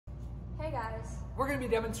Hey guys! We're going to be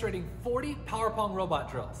demonstrating 40 Power Pong robot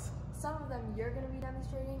drills. Some of them you're going to be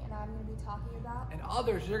demonstrating and I'm going to be talking about. And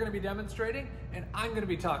others you're going to be demonstrating and I'm going to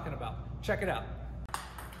be talking about. Check it out.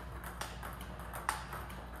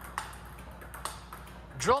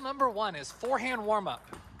 Drill number 1 is forehand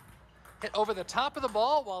warm-up. Hit over the top of the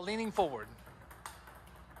ball while leaning forward.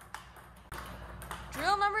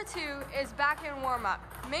 Drill number 2 is backhand warm-up.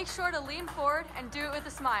 Make sure to lean forward and do it with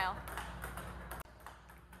a smile.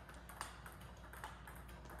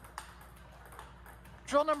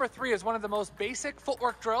 Drill number 3 is one of the most basic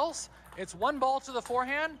footwork drills. It's one ball to the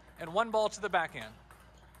forehand and one ball to the backhand.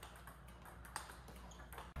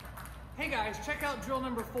 Hey guys, check out drill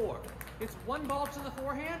number 4. It's one ball to the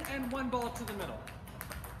forehand and one ball to the middle.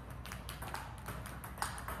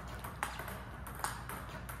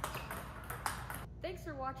 Thanks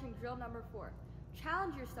for watching drill number 4.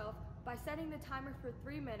 Challenge yourself by setting the timer for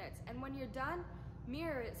 3 minutes, and when you're done,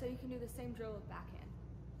 mirror it so you can do the same drill with backhand.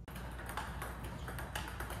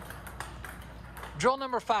 Drill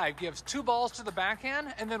number 5 gives 2 balls to the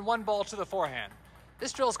backhand and then 1 ball to the forehand.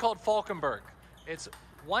 This drill is called Falkenberg. It's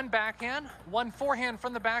 1 backhand, 1 forehand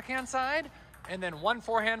from the backhand side, and then 1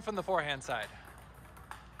 forehand from the forehand side.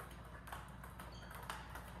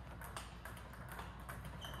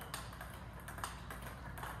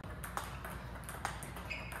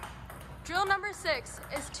 Drill number 6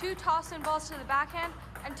 is 2 toss-in balls to the backhand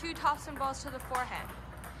and 2 toss-in balls to the forehand.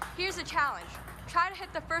 Here's a challenge. Try to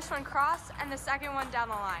hit the first one cross and the second one down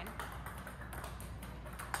the line.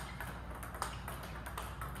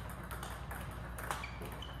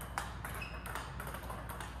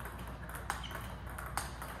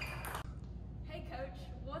 Hey coach,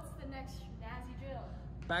 what's the next snazzy drill?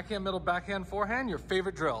 Backhand, middle, backhand, forehand, your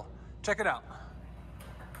favorite drill. Check it out.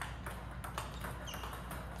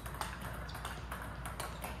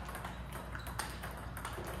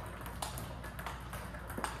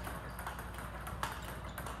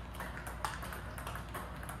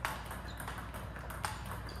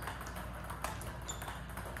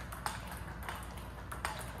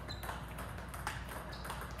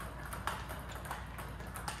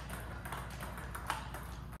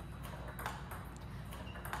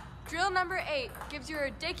 Drill number 8 gives you a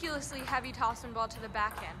ridiculously heavy toss-in ball to the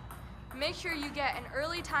backhand. Make sure you get an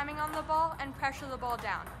early timing on the ball and pressure the ball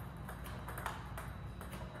down.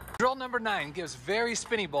 Drill number 9 gives very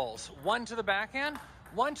spinny balls. 1 to the backhand,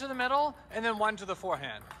 1 to the middle, and then 1 to the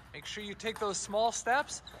forehand. Make sure you take those small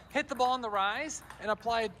steps, hit the ball on the rise, and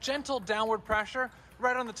apply a gentle downward pressure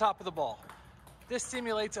right on the top of the ball. This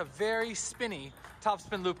simulates a very spinny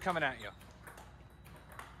topspin loop coming at you.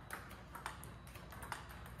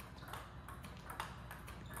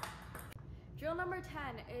 Drill number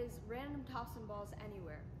 10 is random toss-in balls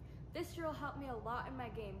anywhere. This drill helped me a lot in my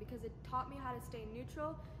game because it taught me how to stay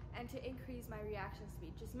neutral and to increase my reaction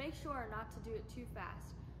speed. Just make sure not to do it too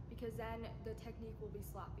fast because then the technique will be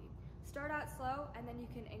sloppy. Start out slow and then you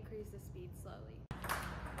can increase the speed slowly.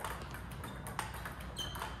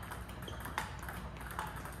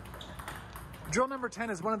 Drill number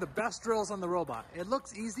 10 is one of the best drills on the robot. It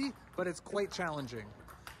looks easy, but it's quite challenging.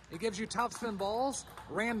 It gives you topspin balls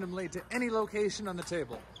randomly to any location on the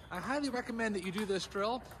table. I highly recommend that you do this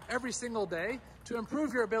drill every single day to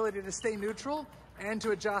improve your ability to stay neutral and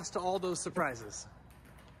to adjust to all those surprises.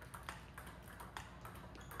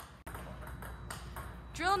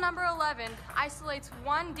 Drill number 11 isolates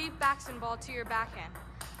 1 deep backspin ball to your backhand.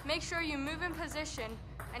 Make sure you move in position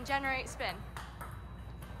and generate spin.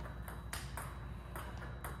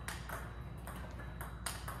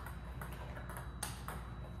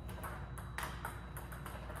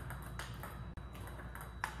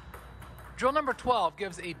 Drill number 12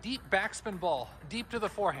 gives a deep backspin ball, deep to the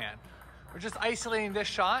forehand. We're just isolating this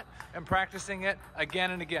shot and practicing it again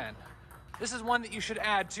and again. This is one that you should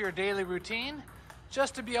add to your daily routine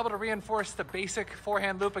just to be able to reinforce the basic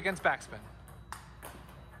forehand loop against backspin.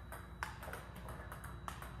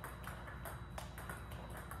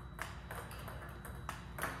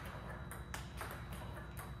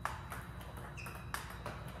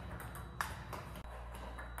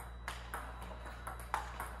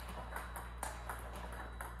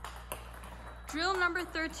 Drill number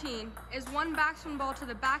 13 is 1 backspin ball to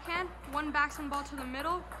the backhand, 1 backspin ball to the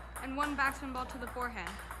middle, and 1 backspin ball to the forehand.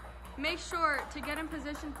 Make sure to get in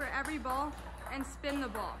position for every ball and spin the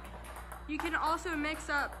ball. You can also mix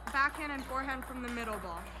up backhand and forehand from the middle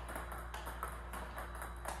ball.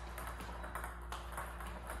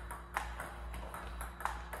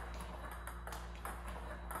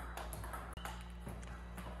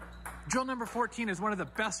 Drill number 14 is one of the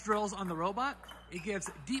best drills on the robot. It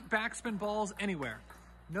gives deep backspin balls anywhere.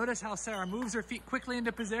 Notice how Sarah moves her feet quickly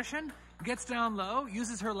into position, gets down low,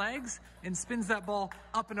 uses her legs, and spins that ball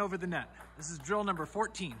up and over the net. This is drill number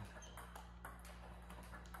 14.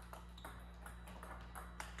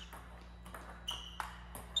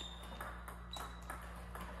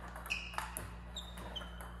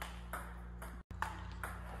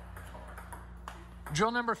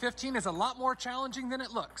 Drill number 15 is a lot more challenging than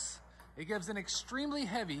it looks. It gives an extremely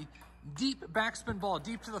heavy, deep backspin ball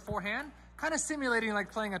deep to the forehand, kind of simulating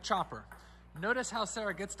like playing a chopper. Notice how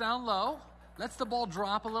Sarah gets down low, lets the ball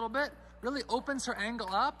drop a little bit, really opens her angle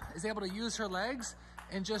up, is able to use her legs,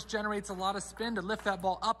 and just generates a lot of spin to lift that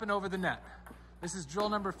ball up and over the net. This is drill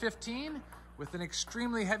number 15 with an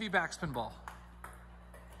extremely heavy backspin ball.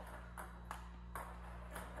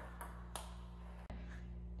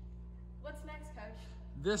 What's next, Coach?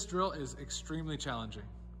 This drill is extremely challenging.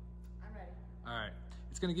 I'm ready. All right.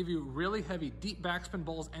 It's going to give you really heavy, deep backspin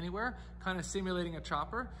balls anywhere, kind of simulating a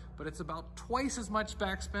chopper, but it's about twice as much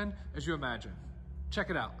backspin as you imagine. Check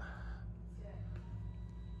it out.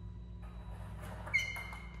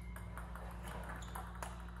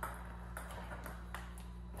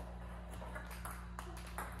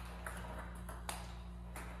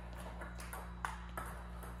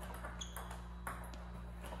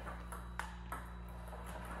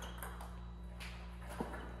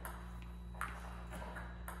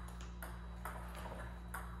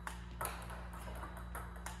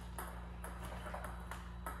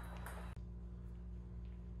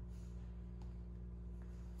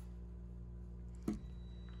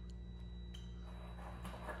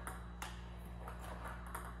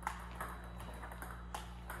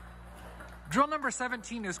 Drill number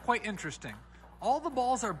 17 is quite interesting. All the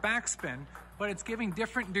balls are backspin, but it's giving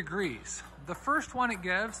different degrees. The first one it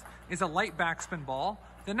gives is a light backspin ball.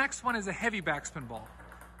 The next one is a heavy backspin ball.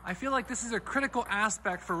 I feel like this is a critical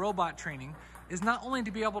aspect for robot training, is not only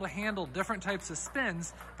to be able to handle different types of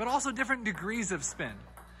spins, but also different degrees of spin.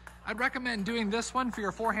 I'd recommend doing this one for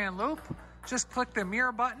your forehand loop. Just click the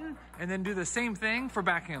mirror button and then do the same thing for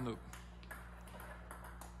backhand loop.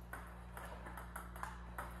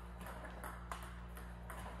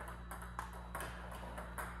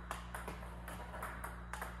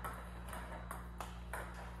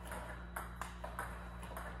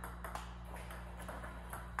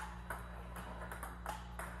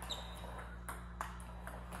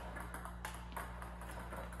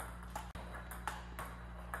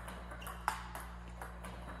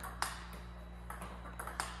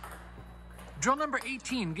 Drill number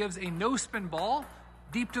 18 gives a no spin ball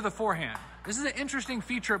deep to the forehand. This is an interesting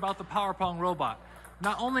feature about the Pong robot.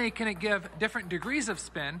 Not only can it give different degrees of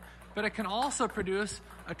spin, but it can also produce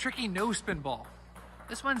a tricky no spin ball.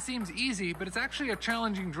 This one seems easy, but it's actually a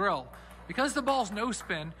challenging drill. Because the ball's no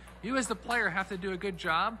spin, you as the player have to do a good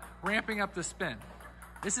job ramping up the spin.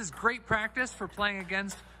 This is great practice for playing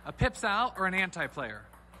against a pips out or an anti-player.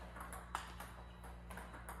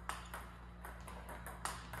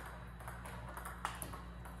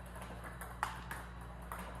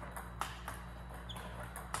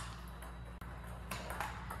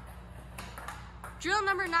 Drill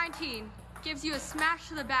number 19 gives you a smash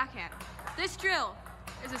to the backhand. This drill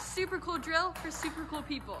is a super cool drill for super cool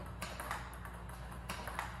people.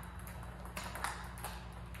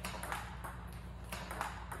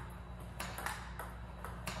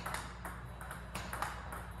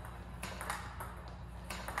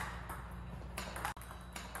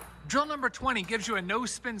 Drill number 20 gives you a no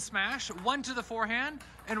spin smash, one to the forehand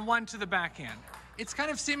and one to the backhand. It's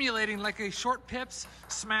kind of simulating like a short pips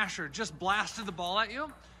smasher, just blasted the ball at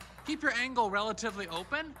you. Keep your angle relatively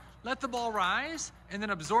open, let the ball rise, and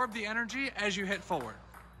then absorb the energy as you hit forward.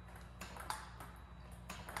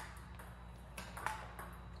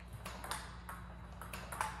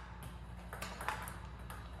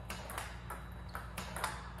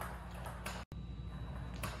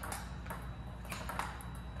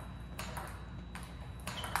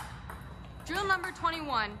 Drill number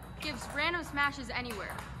 21 gives random smashes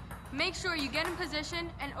anywhere. Make sure you get in position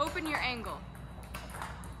and open your angle.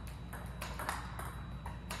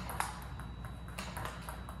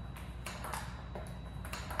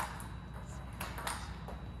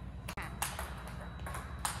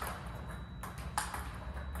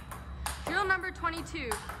 Drill number 22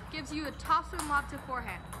 gives you a toss and lob to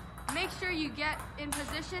forehand. Make sure you get in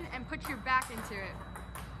position and put your back into it.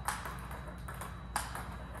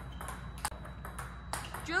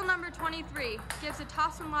 Drill number 23 gives a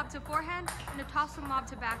toss and lob to forehand and a toss and lob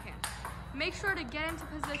to backhand. Make sure to get into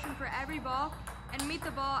position for every ball and meet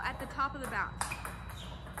the ball at the top of the bounce.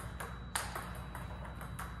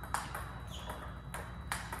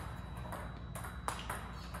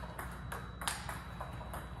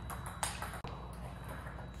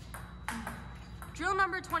 Drill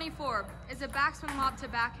number 24 is a backspin lob to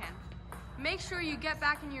backhand. Make sure you get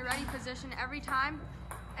back in your ready position every time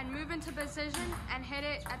and move into position and hit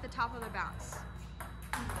it at the top of the bounce.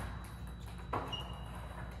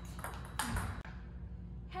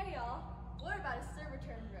 Hey y'all, what about a serve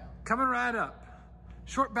return drill? Coming right up.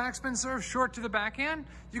 Short backspin serve, short to the backhand.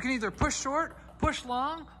 You can either push short, push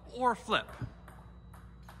long, or flip.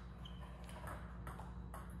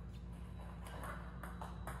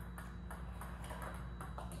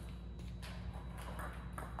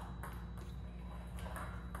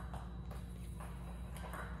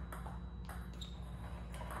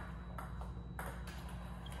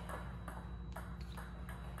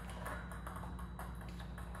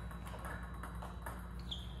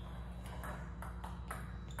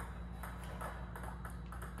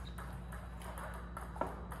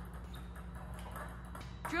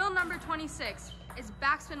 Drill number 26 is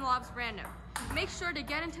backspin lobs random. Make sure to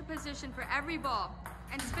get into position for every ball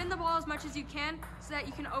and spin the ball as much as you can so that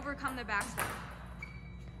you can overcome the backspin.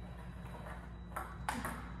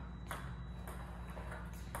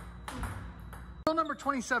 Drill number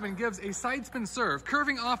 27 gives a side spin serve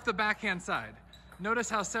curving off the backhand side. Notice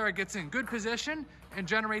how Sarah gets in good position and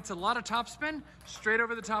generates a lot of topspin straight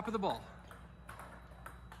over the top of the ball.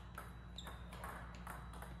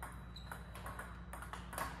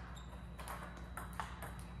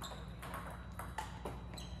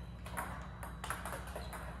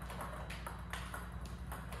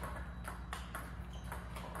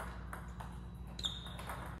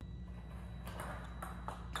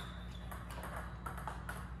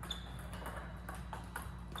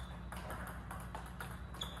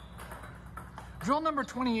 Drill number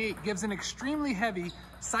 28 gives an extremely heavy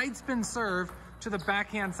side spin serve to the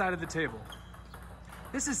backhand side of the table.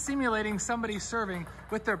 This is simulating somebody serving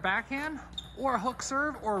with their backhand or a hook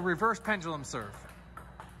serve or a reverse pendulum serve.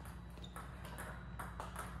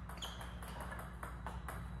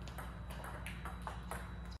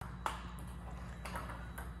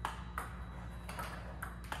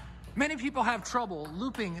 Many people have trouble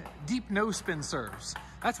looping deep no spin serves.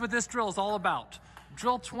 That's what this drill is all about.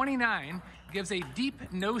 Drill 29 gives a deep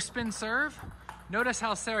no spin serve. Notice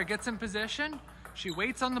how Sarah gets in position. She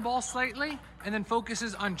waits on the ball slightly and then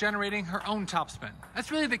focuses on generating her own topspin.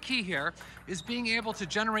 That's really the key here, is being able to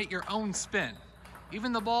generate your own spin.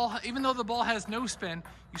 Even though the ball has no spin,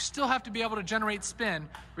 you still have to be able to generate spin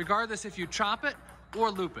regardless if you chop it or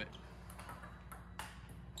loop it.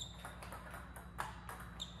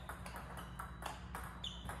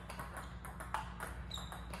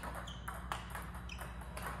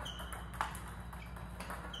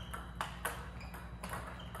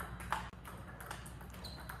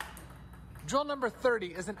 Drill number 30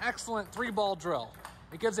 is an excellent 3-ball drill.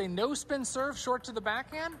 It gives a no spin serve short to the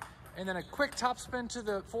backhand, and then a quick topspin to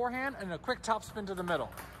the forehand, and a quick topspin to the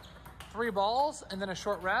middle. 3 balls, and then a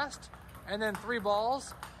short rest, and then 3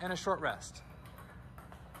 balls and a short rest.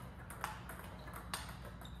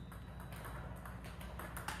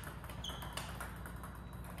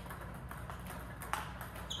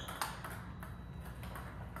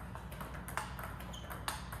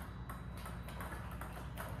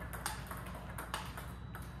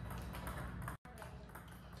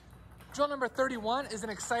 Drill number 31 is an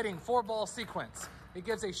exciting 4-ball sequence. It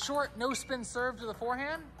gives a short no spin serve to the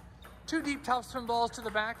forehand, 2 deep topspin balls to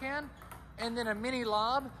the backhand, and then a mini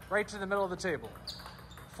lob right to the middle of the table.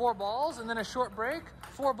 4 balls and then a short break,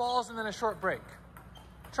 4 balls and then a short break.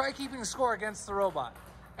 Try keeping score against the robot.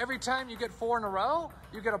 Every time you get 4 in a row,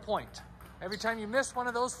 you get a point. Every time you miss one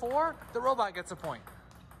of those 4, the robot gets a point.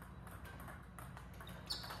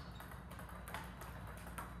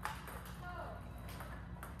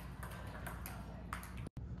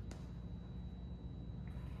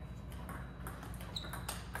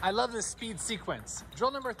 I love this speed sequence. Drill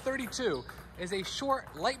number 32 is a short,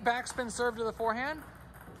 light backspin serve to the forehand,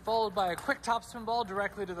 followed by a quick topspin ball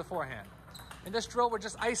directly to the forehand. In this drill, we're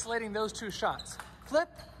just isolating those 2 shots. Flip,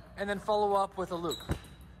 and then follow up with a loop.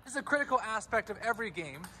 This is a critical aspect of every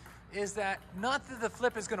game, is that not that the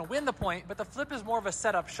flip is gonna win the point, but the flip is more of a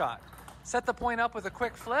setup shot. Set the point up with a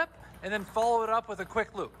quick flip, and then follow it up with a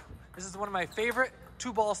quick loop. This is one of my favorite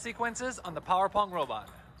 2-ball sequences on the Power Pong robot.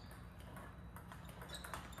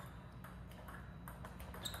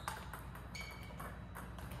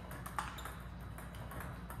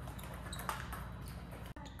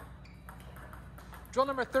 Drill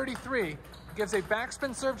number 33 gives a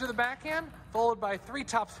backspin serve to the backhand, followed by 3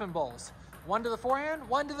 topspin balls. 1 to the forehand,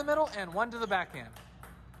 1 to the middle, and 1 to the backhand.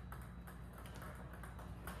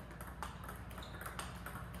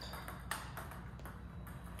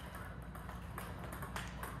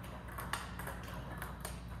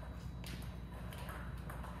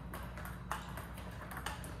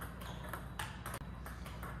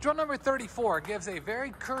 Drill number 34 gives a very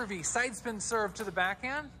curvy side spin serve to the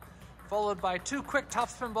backhand, followed by 2 quick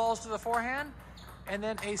topspin balls to the forehand, and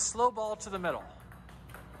then a slow ball to the middle.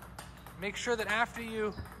 Make sure that after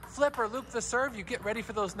you flip or loop the serve, you get ready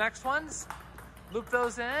for those next ones. Loop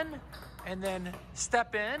those in, and then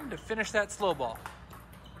step in to finish that slow ball.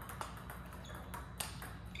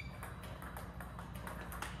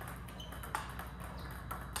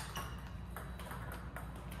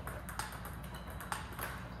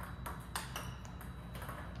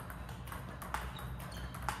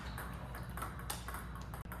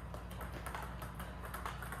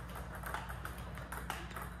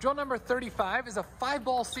 Drill number 35 is a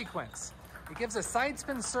 5-ball sequence. It gives a side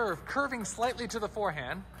spin serve curving slightly to the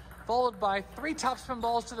forehand, followed by 3 topspin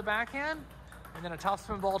balls to the backhand, and then a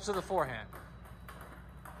topspin ball to the forehand.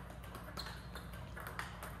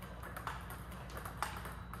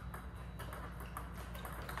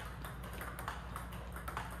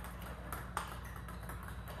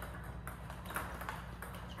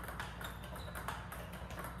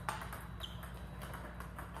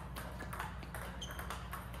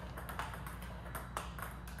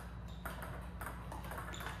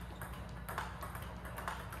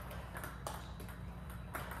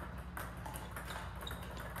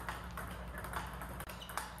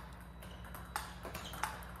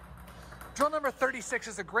 Drill number 36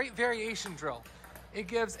 is a great variation drill. It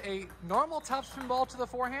gives a normal topspin ball to the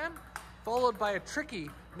forehand, followed by a tricky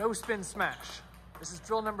no-spin smash. This is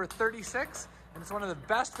drill number 36, and it's one of the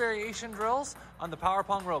best variation drills on the Power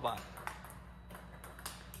Pong robot.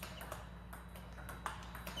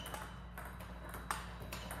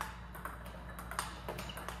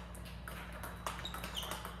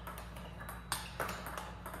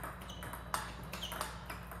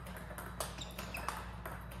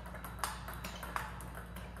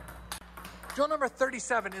 Drill number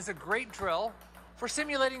 37 is a great drill for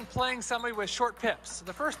simulating playing somebody with short pips.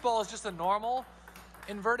 The first ball is just a normal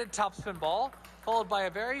inverted topspin ball, followed by a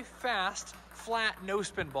very fast, flat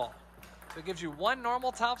no-spin ball. So it gives you 1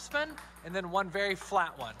 normal topspin and then 1 very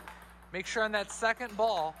flat one. Make sure on that second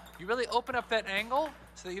ball, you really open up that angle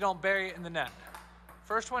so that you don't bury it in the net.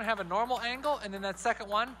 First one, have a normal angle, and then that second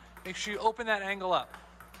one, make sure you open that angle up.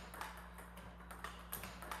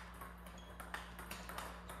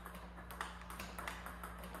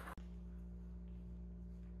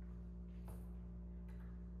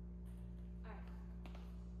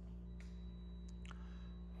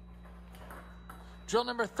 Drill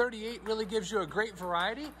number 38 really gives you a great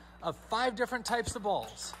variety of 5 different types of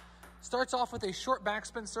balls. Starts off with a short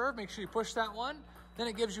backspin serve, make sure you push that one. Then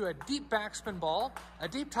it gives you a deep backspin ball, a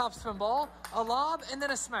deep topspin ball, a lob, and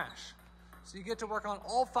then a smash. So you get to work on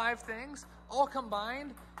all 5 things, all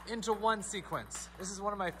combined into one sequence. This is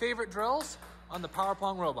one of my favorite drills on the Power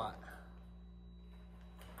Pong robot.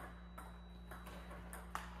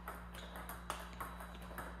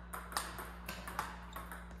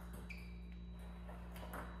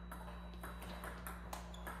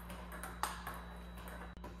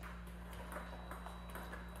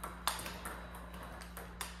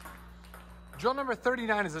 Drill number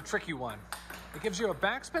 39 is a tricky one. It gives you a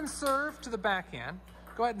backspin serve to the backhand.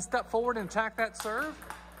 Go ahead and step forward and attack that serve.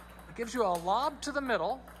 It gives you a lob to the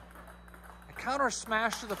middle, a counter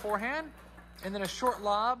smash to the forehand, and then a short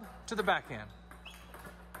lob to the backhand.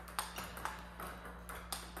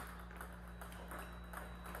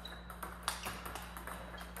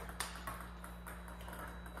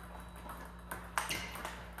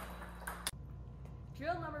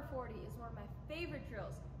 Drill number 40 is one of my favorite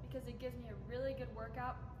drills because it gives me a really good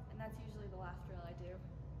workout, and that's usually the last drill I do.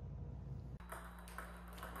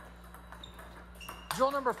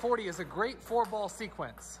 Drill number 40 is a great 4-ball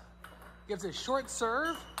sequence. Gives a short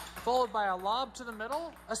serve, followed by a lob to the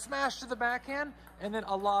middle, a smash to the backhand, and then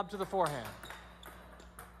a lob to the forehand.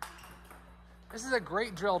 This is a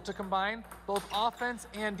great drill to combine both offense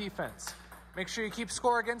and defense. Make sure you keep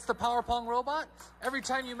score against the Power Pong robot. Every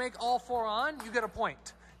time you make all 4 on, you get a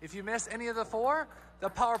point. If you miss any of the 4, the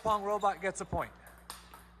Power Pong robot gets a point.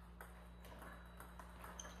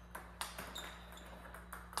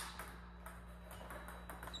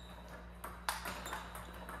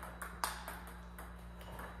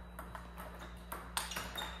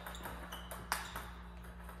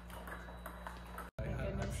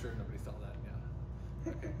 I'm sure nobody saw that,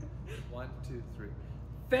 yeah. Okay, 1, 2, 3.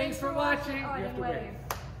 Thanks for watching. Oh, you have to wave. wave.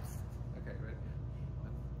 Okay, ready?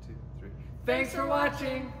 1, 2, 3. Thanks for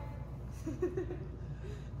watching.